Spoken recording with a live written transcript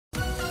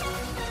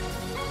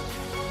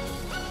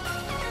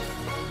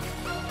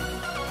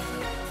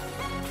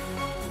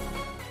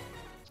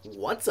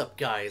What's up,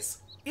 guys?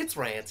 It's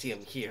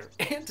Rantium here,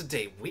 and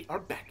today we are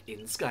back in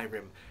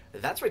Skyrim.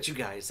 That's right, you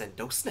guys, and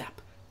no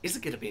snap. Is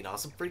it gonna be an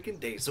awesome freaking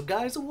day? So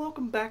guys,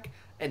 welcome back,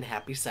 and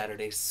happy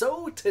Saturday.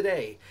 So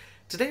today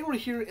we're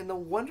here in the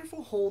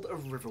wonderful hold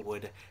of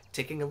Riverwood,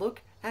 taking a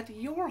look at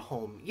your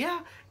home.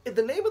 Yeah,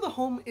 the name of the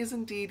home is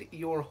indeed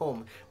your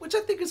home, which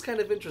I think is kind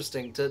of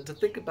interesting to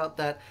think about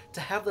that,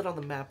 to have that on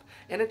the map,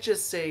 and it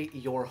just say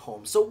your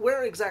home. So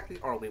where exactly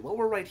are we? Well,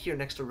 we're right here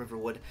next to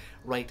Riverwood,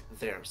 right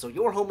there. So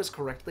your home is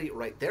correctly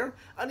right there.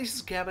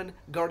 Anisa's cabin,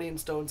 Guardian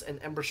Stones, and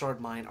Ember Shard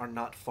Mine are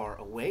not far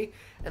away.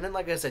 And then,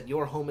 like I said,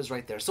 your home is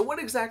right there. So what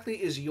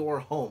exactly is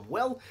your home?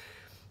 Well,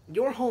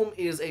 your home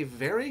is a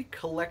very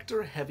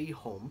collector-heavy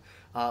home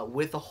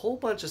with a whole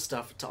bunch of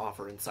stuff to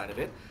offer inside of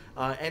it,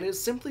 and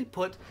is simply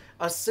put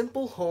a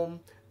simple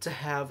home to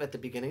have at the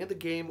beginning of the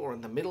game or in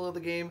the middle of the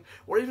game,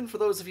 or even for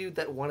those of you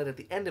that want it at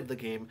the end of the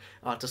game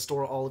to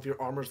store all of your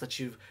armors that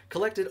you've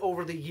collected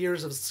over the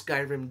years of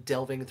Skyrim,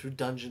 delving through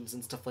dungeons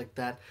and stuff like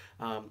that,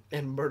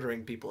 and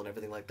murdering people and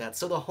everything like that.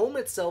 So the home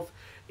itself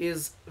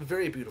is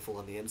very beautiful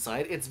on the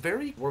inside. It's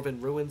very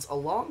Dwarven ruins,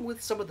 along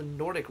with some of the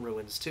Nordic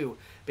ruins too,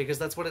 because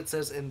that's what it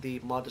says in the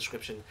mod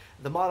description.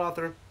 The mod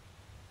author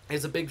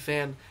is a big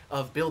fan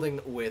of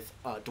building with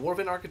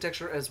Dwarven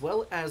architecture as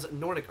well as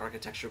Nordic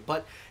architecture,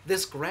 but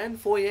this grand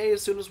foyer,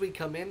 as soon as we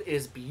come in,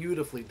 is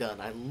beautifully done.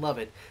 I love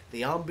it.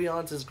 The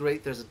ambiance is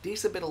great. There's a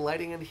decent bit of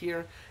lighting in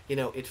here. You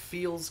know, it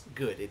feels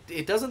good.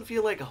 It doesn't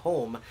feel like a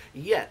home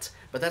yet,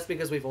 but that's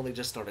because we've only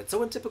just started.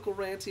 So in typical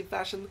Ranty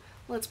fashion,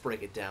 let's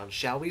break it down,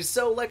 shall we?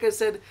 So, like I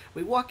said,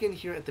 we walk in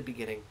here at the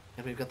beginning,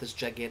 and we've got this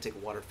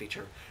gigantic water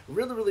feature.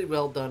 Really, really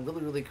well done,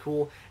 really, really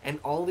cool, and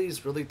all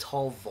these really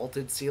tall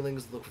vaulted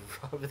ceilings look,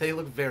 they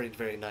look very,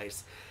 very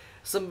nice.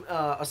 Some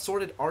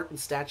assorted art and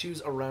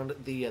statues around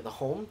the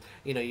home.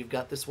 You know, you've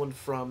got this one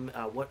from,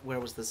 where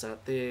was this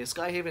at? The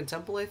Skyhaven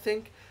Temple, I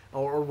think,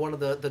 or one of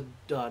the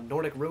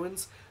Nordic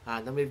ruins.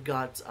 And then we've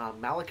got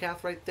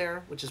Malakath right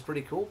there, which is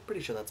pretty cool.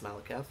 Pretty sure that's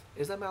Malakath.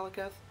 Is that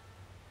Malakath?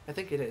 I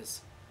think it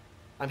is.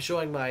 I'm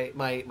showing my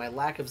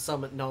lack of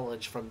some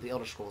knowledge from the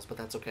Elder Scrolls, but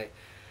that's okay.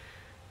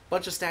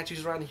 Bunch of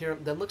statues around here.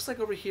 Then looks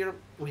like over here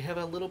we have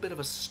a little bit of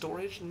a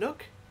storage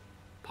nook.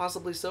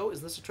 Possibly so.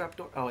 Is this a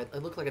trapdoor? Oh, it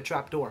looked like a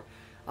trapdoor.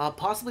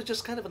 Possibly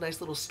just kind of a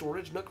nice little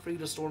storage nook for you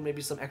to store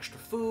maybe some extra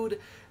food,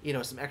 you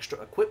know, some extra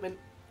equipment.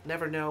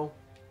 Never know.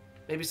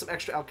 Maybe some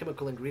extra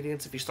alchemical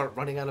ingredients if you start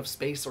running out of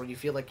space or you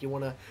feel like you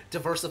want to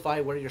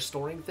diversify where you're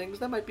storing things.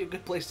 That might be a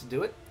good place to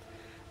do it.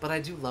 But I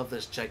do love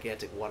this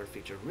gigantic water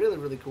feature. Really,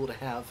 really cool to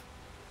have.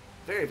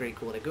 Very, very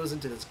cool. And it goes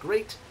into this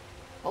great...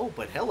 Oh,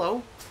 but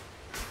hello.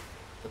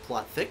 The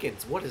plot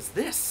thickens. What is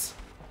this?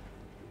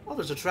 Oh,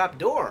 there's a trap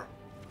door.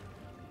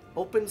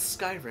 Open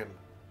Skyrim.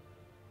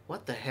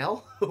 What the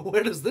hell?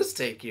 Where does this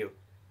take you?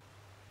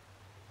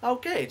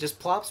 Okay, it just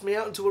plops me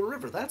out into a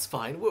river. That's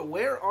fine.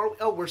 Where are we?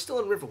 Oh, we're still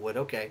in Riverwood.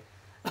 Okay.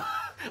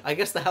 I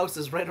guess the house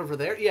is right over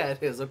there. Yeah,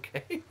 it is.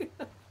 Okay.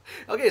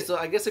 Okay, so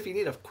I guess if you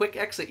need a quick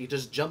exit, you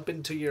just jump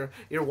into your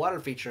water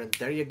feature, and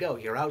there you go.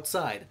 You're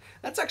outside.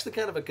 That's actually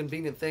kind of a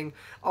convenient thing,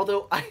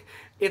 although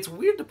it's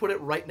weird to put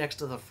it right next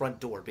to the front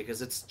door,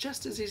 because it's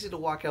just as easy to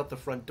walk out the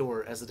front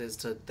door as it is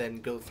to then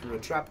go through a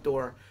trap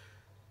door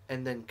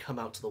and then come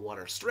out to the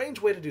water.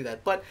 Strange way to do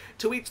that, but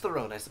to each their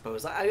own, I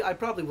suppose. I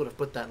probably would have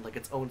put that in like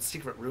its own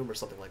secret room or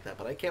something like that,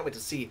 but I can't wait to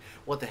see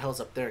what the hell's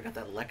up there. Got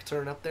that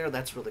lectern up there.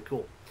 That's really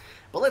cool.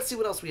 But let's see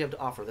what else we have to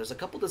offer. There's a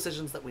couple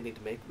decisions that we need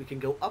to make. We can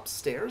go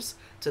upstairs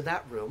to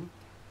that room,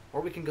 or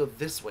we can go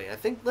this way. I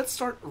think let's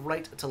start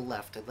right to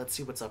left, and let's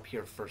see what's up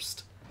here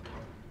first.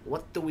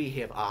 What do we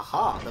have?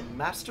 Aha, the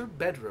master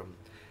bedroom.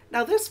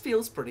 Now this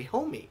feels pretty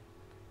homey.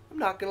 I'm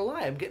not gonna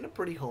lie, I'm getting a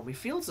pretty homey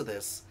feel to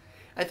this.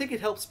 I think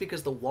it helps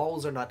because the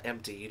walls are not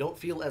empty. You don't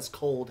feel as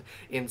cold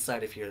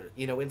inside of here.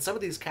 You know, in some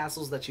of these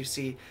castles that you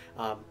see,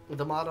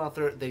 the mod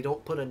author, they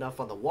don't put enough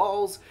on the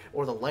walls,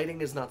 or the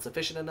lighting is not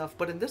sufficient enough,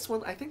 but in this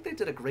one, I think they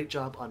did a great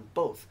job on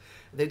both.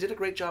 They did a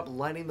great job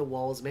lining the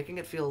walls, making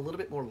it feel a little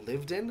bit more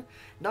lived in.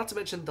 Not to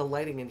mention the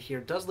lighting in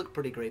here does look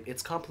pretty great.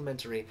 It's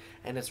complimentary,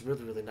 and it's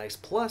really, really nice.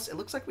 Plus, it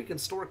looks like we can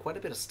store quite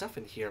a bit of stuff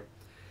in here.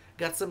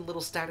 Got some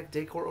little static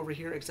decor over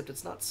here, except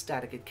it's not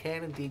static. It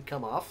can indeed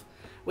come off,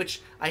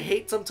 which I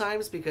hate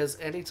sometimes, because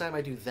anytime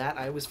I do that,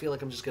 I always feel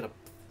like I'm just going to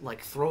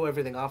like throw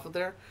everything off of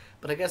there.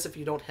 But I guess if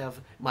you don't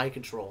have my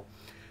control.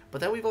 But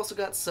then we've also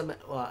got some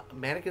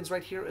mannequins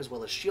right here, as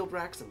well as shield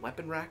racks and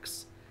weapon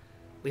racks.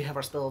 We have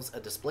ourselves a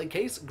display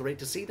case. Great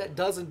to see. That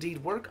does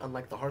indeed work,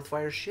 unlike the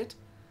Hearthfire shit.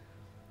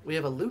 We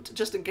have a loot,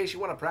 just in case you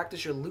want to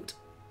practice your loot.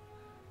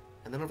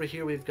 And then over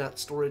here we've got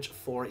storage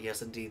for,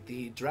 yes indeed,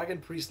 the Dragon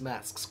Priest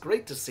masks.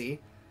 Great to see.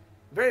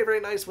 Very,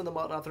 very nice when the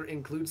mod author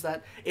includes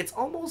that. It's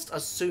almost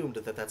assumed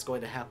that that's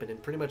going to happen in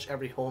pretty much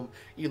every home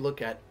you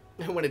look at.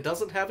 And when it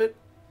doesn't have it,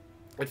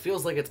 it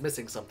feels like it's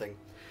missing something.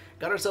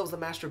 Got ourselves the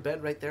master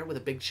bed right there with a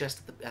big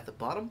chest at the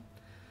bottom.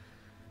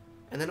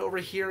 And then over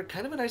here,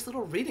 kind of a nice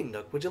little reading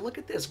nook. Would you look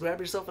at this? Grab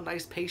yourself a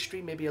nice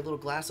pastry, maybe a little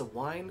glass of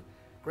wine.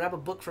 Grab a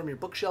book from your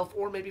bookshelf,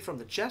 or maybe from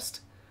the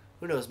chest.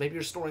 Who knows, maybe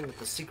you're storing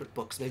the secret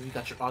books. Maybe you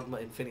got your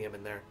Ogma Infinium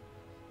in there.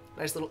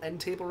 Nice little end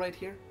table right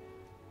here.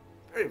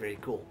 Very, very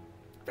cool.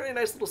 Very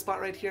nice little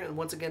spot right here. And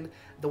once again,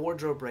 the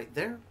wardrobe right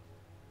there.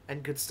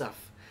 And good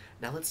stuff.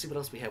 Now let's see what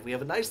else we have. We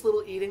have a nice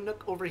little eating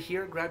nook over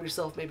here. Grab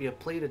yourself maybe a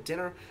plate of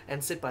dinner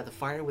and sit by the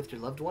fire with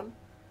your loved one.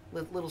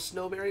 Little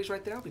snowberries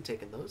right there. I'll be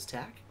taking those,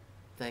 Tack.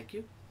 Thank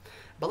you.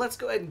 But let's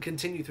go ahead and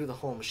continue through the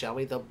home, shall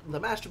we? The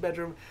master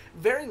bedroom,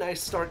 very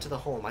nice start to the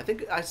home. I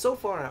think so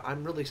far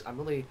I'm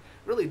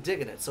really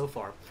digging it so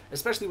far,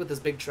 especially with this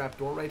big trap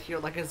door right here.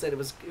 Like I said, it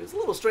was a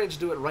little strange to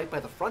do it right by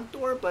the front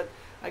door, but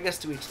I guess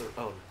to each their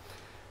own.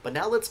 But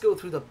now let's go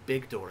through the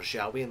big door,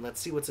 shall we? And let's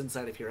see what's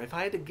inside of here. If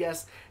I had to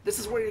guess, this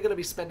is where you're going to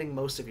be spending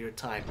most of your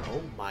time.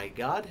 Oh my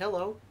god,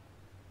 hello.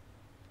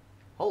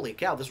 Holy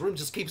cow, this room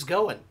just keeps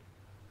going.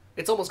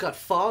 It's almost got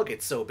fog,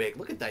 it's so big.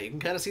 Look at that, you can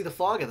kind of see the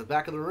fog at the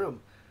back of the room.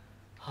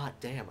 Hot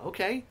damn,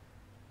 okay.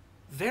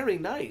 Very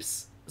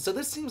nice. So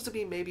this seems to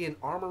be maybe an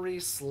armory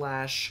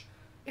slash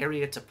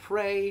area to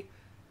pray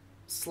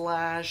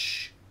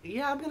slash...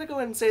 Yeah, I'm going to go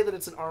ahead and say that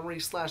it's an armory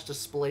slash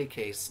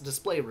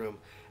display room,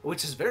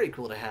 which is very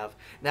cool to have.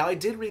 Now, I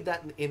did read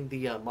that in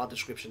the mod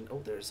description.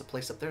 Oh, there's a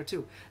place up there,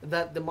 too.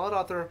 That the mod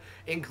author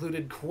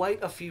included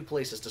quite a few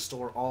places to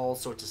store all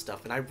sorts of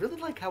stuff, and I really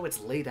like how it's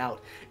laid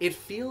out. It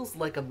feels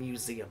like a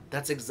museum.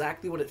 That's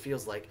exactly what it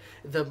feels like.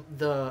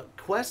 The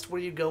quest where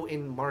you go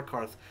in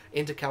Markarth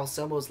into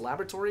Calcelmo's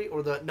laboratory,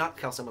 or not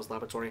Calcelmo's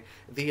laboratory,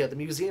 the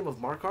Museum of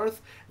Markarth,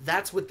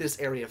 that's what this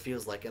area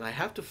feels like, and I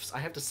have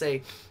to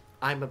say,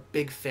 I'm a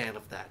big fan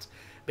of that.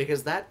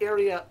 Because that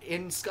area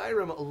in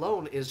Skyrim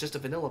alone is just a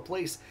vanilla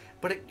place,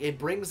 but it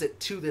brings it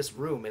to this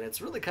room, and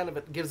it's really kind of,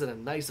 it gives it a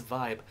nice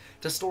vibe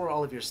to store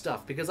all of your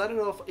stuff. Because I don't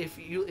know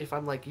if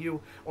I'm like you,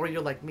 or you're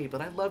like me,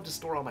 but I love to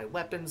store all my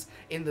weapons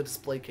in the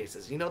display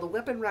cases. You know, the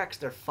weapon racks,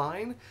 they're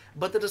fine,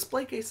 but the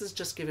display cases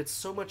just give it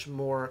so much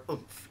more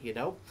oomph, you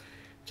know?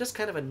 Just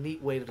kind of a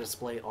neat way to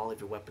display all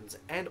of your weapons,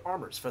 and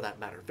armors for that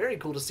matter. Very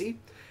cool to see.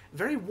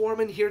 Very warm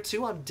in here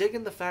too. I'm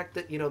digging the fact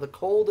that, you know, the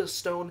cold is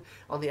stone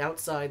on the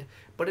outside,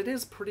 but it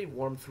is pretty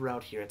warm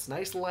throughout here. It's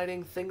nice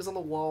lighting, things on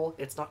the wall.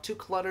 It's not too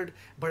cluttered,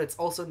 but it's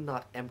also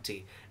not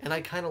empty, and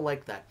I kind of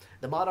like that.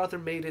 The mod author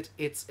made it.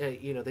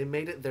 You know, they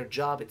made it their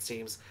job, it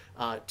seems,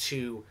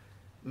 to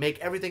make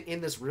everything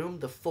in this room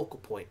the focal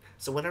point.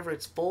 So whenever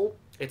it's full,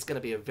 it's going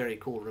to be a very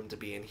cool room to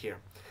be in here.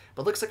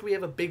 But looks like we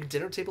have a big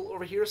dinner table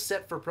over here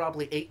set for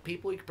probably 8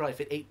 people. You could probably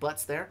fit 8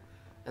 butts there.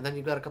 And then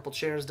you've got a couple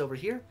chairs over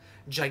here.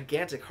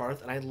 Gigantic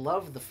hearth, and I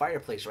love the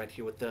fireplace right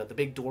here with the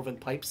big dwarven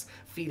pipes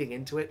feeding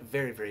into it.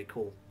 Very, very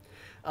cool.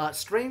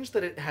 Strange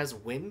that it has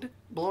wind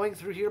blowing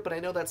through here, but I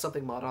know that's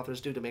something mod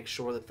authors do to make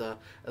sure that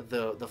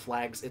the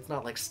flags, it's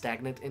not like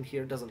stagnant in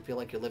here. It doesn't feel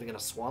like you're living in a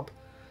swamp.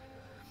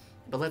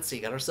 But let's see,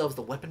 got ourselves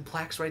the weapon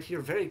plaques right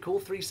here. Very cool,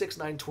 3, 6,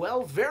 9,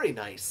 12. Very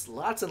nice.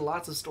 Lots and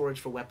lots of storage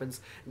for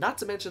weapons. Not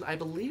to mention, I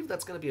believe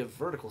that's going to be a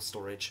vertical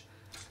storage.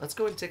 Let's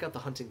go ahead and take out the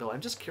hunting bow.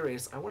 I'm just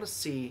curious. I want to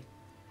see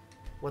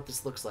what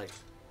this looks like.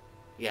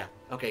 Yeah,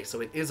 okay, so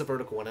it is a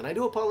vertical one. And I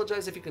do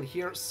apologize if you can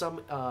hear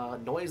some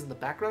noise in the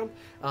background.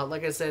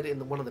 Like I said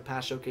in one of the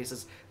past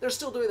showcases, they're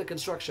still doing the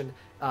construction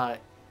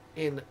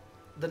in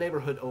the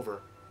neighborhood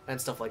over and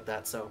stuff like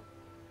that. So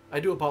I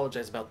do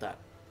apologize about that.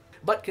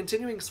 But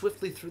continuing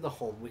swiftly through the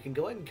home, we can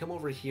go ahead and come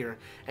over here,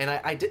 and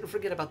I didn't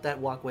forget about that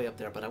walkway up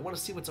there, but I want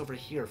to see what's over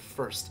here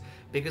first,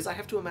 because I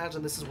have to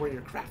imagine this is where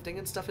your crafting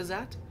and stuff is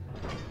at?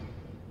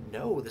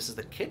 No, this is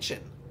the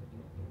kitchen.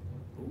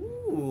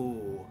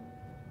 Ooh,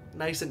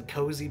 nice and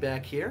cozy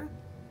back here.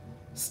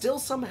 Still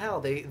somehow,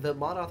 the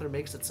mod author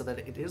makes it so that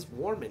it is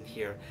warm in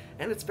here,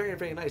 and it's very,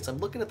 very nice. I'm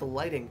looking at the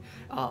lighting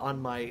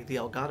on the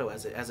Elgato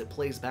as it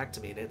plays back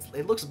to me, and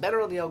it looks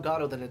better on the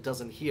Elgato than it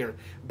does in here,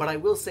 but I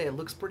will say it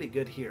looks pretty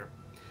good here.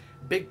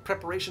 Big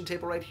preparation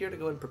table right here to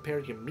go and prepare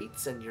your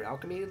meats and your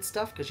alchemy and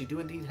stuff, because you do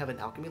indeed have an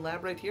alchemy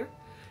lab right here.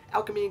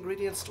 Alchemy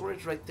ingredient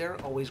storage right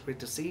there, always great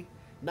to see.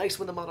 Nice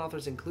when the mod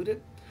authors include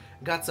it.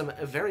 Got some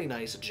very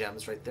nice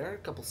gems right there, a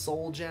couple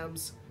soul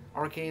gems,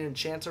 arcane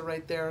enchanter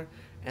right there,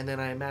 and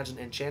then I imagine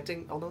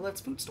enchanting. Oh no,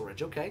 that's food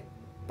storage. Okay,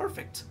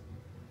 perfect.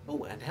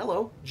 Oh, and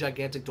hello,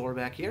 gigantic door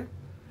back here.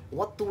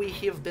 What do we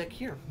have back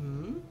here?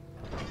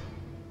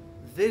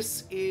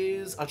 This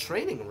is a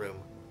training room,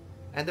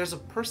 and there's a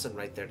person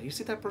right there. Do you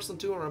see that person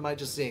too, or am I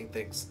just seeing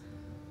things?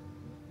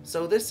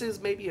 So this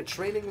is maybe a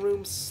training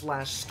room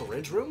slash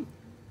storage room.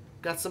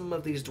 Got some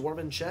of these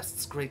dwarven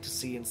chests. Great to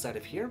see inside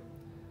of here.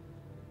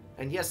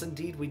 And yes,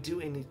 indeed, we do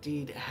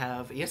indeed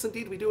have... Yes,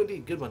 indeed, we do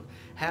indeed. Good one.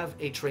 Have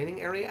a training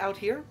area out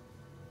here.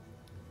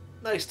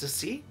 Nice to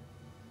see.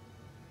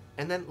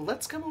 And then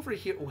let's come over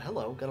here. Oh,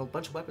 hello. Got a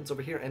bunch of weapons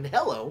over here. And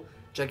hello,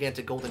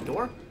 gigantic golden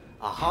door.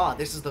 Aha,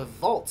 this is the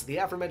vault. The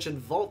aforementioned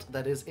vault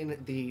that is in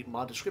the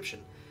mod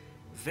description.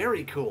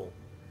 Very cool.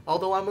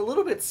 Although I'm a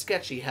little bit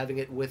sketchy having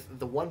it with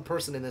the one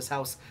person in this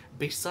house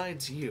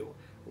besides you.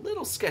 A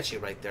little sketchy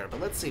right there.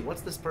 But let's see.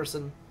 What's this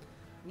person?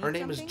 Her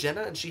name is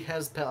Jenna, and she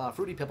has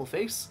Fruity Pebble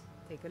Face.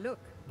 Take a look.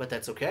 But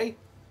that's okay.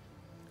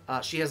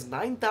 She has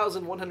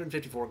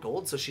 9,154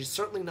 gold, so she's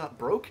certainly not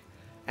broke.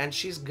 And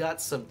she's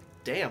got some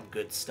damn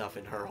good stuff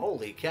in her.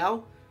 Holy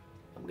cow.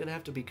 I'm gonna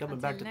have to be coming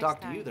Until back to next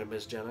talk to you time. there,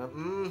 Miss Jenna.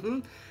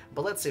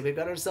 But let's see, we've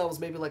got ourselves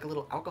maybe like a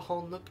little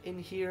alcohol nook in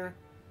here.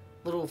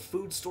 Little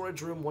food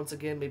storage room, once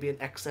again, maybe an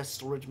excess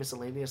storage,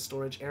 miscellaneous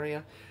storage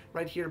area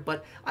right here.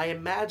 But I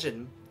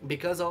imagine,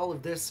 because all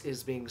of this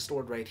is being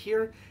stored right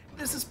here,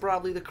 this is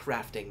probably the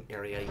crafting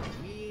area.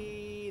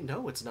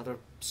 No, it's another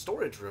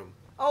storage room.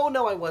 Oh,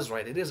 no, I was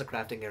right. It is a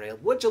crafting area.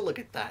 Would you look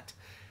at that?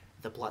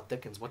 The plot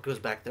thickens. What goes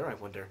back there, I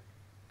wonder?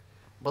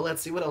 But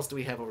let's see, what else do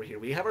we have over here?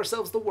 We have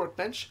ourselves the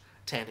workbench,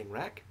 tanning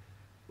rack.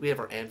 We have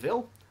our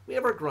anvil. We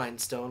have our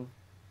grindstone.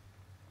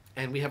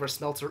 And we have our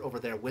smelter over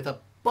there with a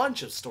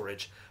bunch of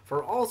storage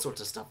for all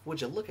sorts of stuff. Would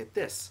you look at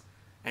this?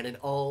 And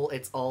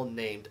it's all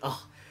named.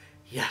 Oh,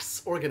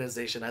 yes,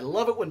 organization. I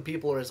love it when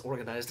people are as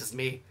organized as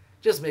me.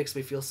 Just makes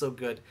me feel so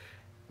good.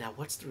 Now,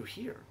 what's through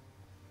here?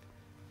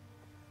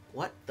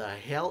 What the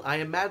hell? I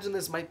imagine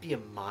this might be a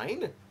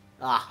mine?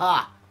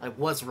 Aha! I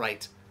was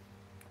right.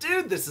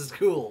 Dude, this is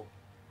cool.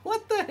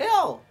 What the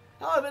hell?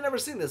 How have I never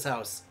seen this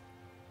house?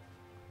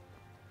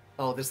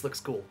 Oh, this looks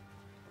cool.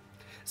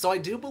 So I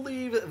do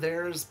believe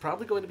there's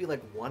probably going to be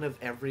like one of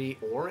every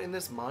ore in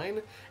this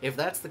mine. If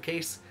that's the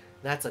case,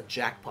 that's a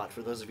jackpot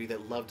for those of you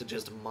that love to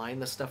just mine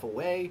the stuff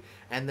away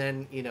and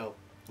then, you know,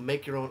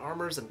 make your own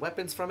armors and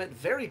weapons from it.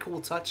 Very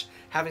cool touch,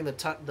 having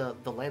the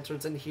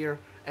lanterns in here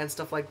and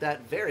stuff like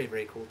that. Very,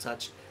 very cool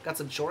touch. Got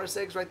some chorus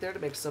eggs right there to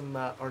make some,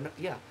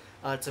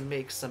 to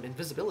make some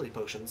invisibility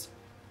potions.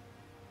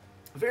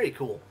 Very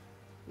cool.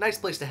 Nice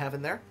place to have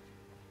in there.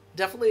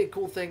 Definitely a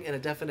cool thing and a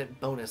definite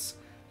bonus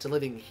to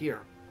living here.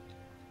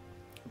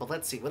 But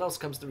let's see, what else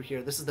comes through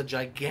here? This is the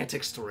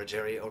gigantic storage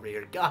area over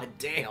here. God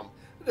damn.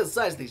 Look at the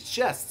size of these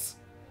chests.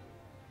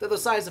 They're the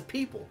size of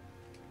people.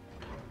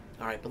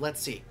 Alright, but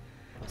let's see.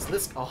 So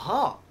this,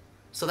 aha!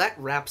 So that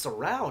wraps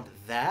around.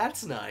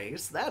 That's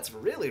nice. That's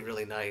really,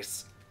 really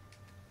nice.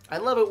 I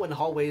love it when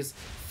hallways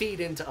feed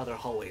into other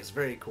hallways.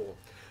 Very cool.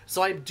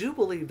 So I do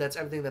believe that's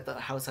everything that the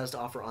house has to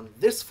offer on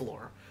this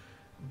floor.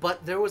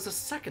 But there was a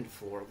second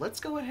floor. Let's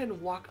go ahead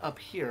and walk up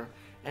here,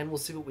 and we'll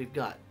see what we've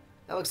got.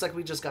 That looks like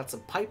we just got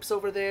some pipes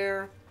over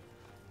there.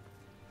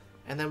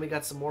 And then we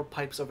got some more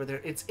pipes over there.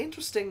 It's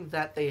interesting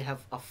that they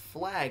have a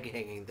flag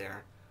hanging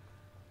there.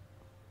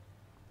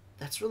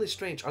 That's really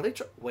strange. Are they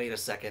wait a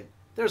second.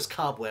 There's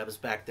cobwebs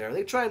back there. Are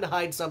they trying to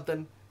hide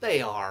something?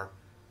 They are.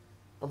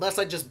 Unless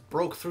I just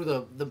broke through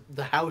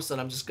the house and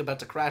I'm just about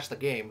to crash the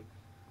game.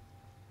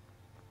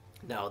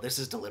 No, this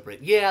is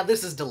deliberate. Yeah,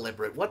 this is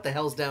deliberate. What the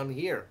hell's down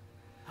here?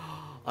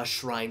 A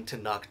shrine to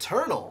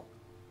Nocturnal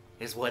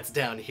is what's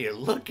down here.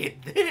 Look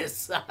at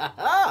this.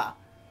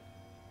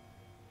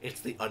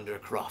 It's the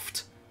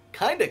Undercroft.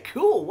 Kinda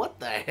cool. What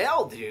the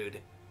hell,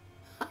 dude?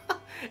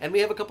 And we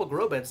have a couple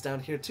grow beds down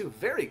here too.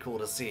 Very cool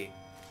to see.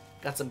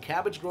 Got some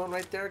cabbage growing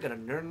right there. Got a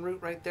nern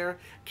root right there.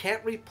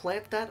 Can't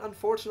replant that,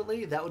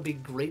 unfortunately. That would be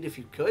great if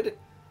you could.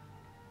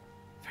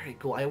 Very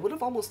cool. I would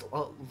have almost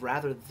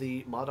rather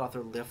the mod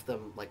author left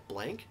them like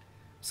blank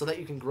so that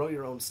you can grow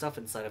your own stuff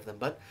inside of them.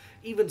 But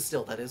even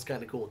still, that is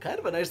kind of cool. Kind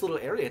of a nice little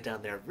area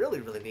down there. Really,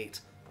 really neat.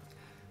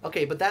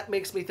 Okay, but that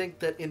makes me think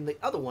that in the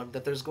other one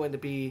that there's going to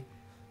be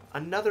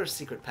another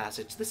secret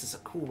passage. This is a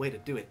cool way to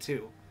do it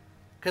too.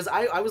 Because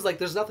I was like,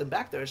 there's nothing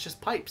back there. It's just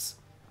pipes.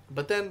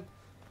 But then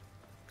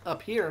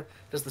up here,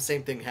 does the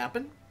same thing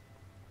happen?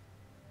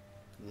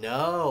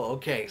 No.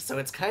 Okay, so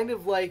it's kind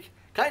of like...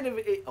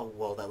 oh,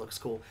 whoa, that looks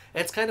cool.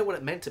 It's kind of what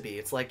it meant to be.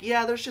 It's like,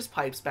 yeah, there's just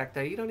pipes back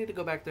there. You don't need to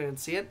go back there and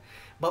see it.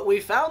 But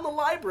we found the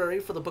library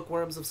for the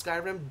Bookworms of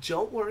Skyrim.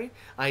 Don't worry.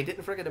 I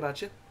didn't forget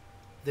about you.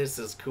 This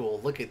is cool.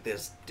 Look at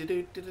this.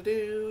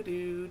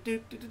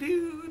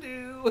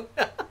 Do-do-do-do-do-do-do-do-do-do.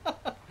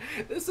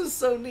 This is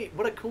so neat.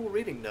 What a cool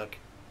reading nook.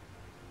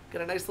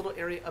 Got a nice little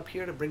area up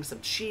here to bring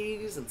some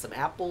cheese and some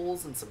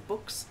apples and some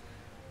books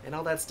and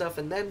all that stuff.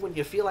 And then when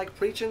you feel like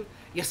preaching,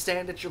 you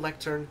stand at your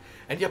lectern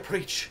and you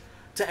preach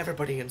to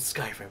everybody in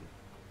Skyrim.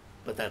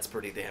 But that's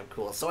pretty damn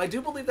cool. So I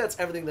do believe that's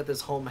everything that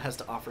this home has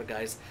to offer,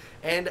 guys.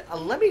 And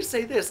let me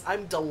say this,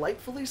 I'm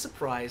delightfully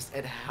surprised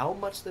at how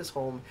much this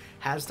home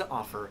has to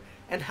offer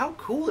and how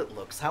cool it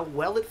looks, how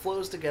well it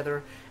flows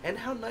together, and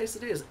how nice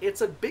it is.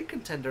 It's a big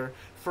contender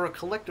for a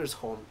collector's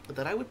home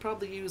that I would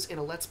probably use in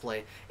a Let's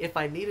Play if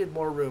I needed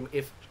more room,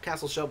 if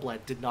Castle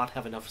Shellblad did not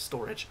have enough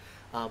storage.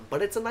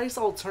 But it's a nice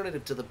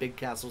alternative to the big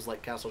castles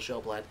like Castle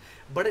Shellblad,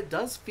 but it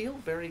does feel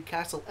very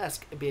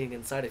castle-esque being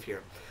inside of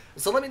here.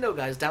 So let me know,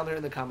 guys, down there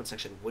in the comment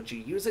section. Would you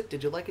use it?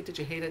 Did you like it? Did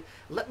you hate it?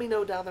 Let me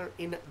know down there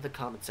in the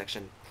comment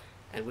section.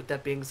 And with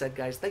that being said,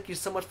 guys, thank you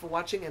so much for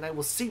watching, and I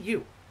will see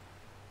you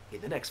in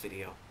the next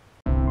video.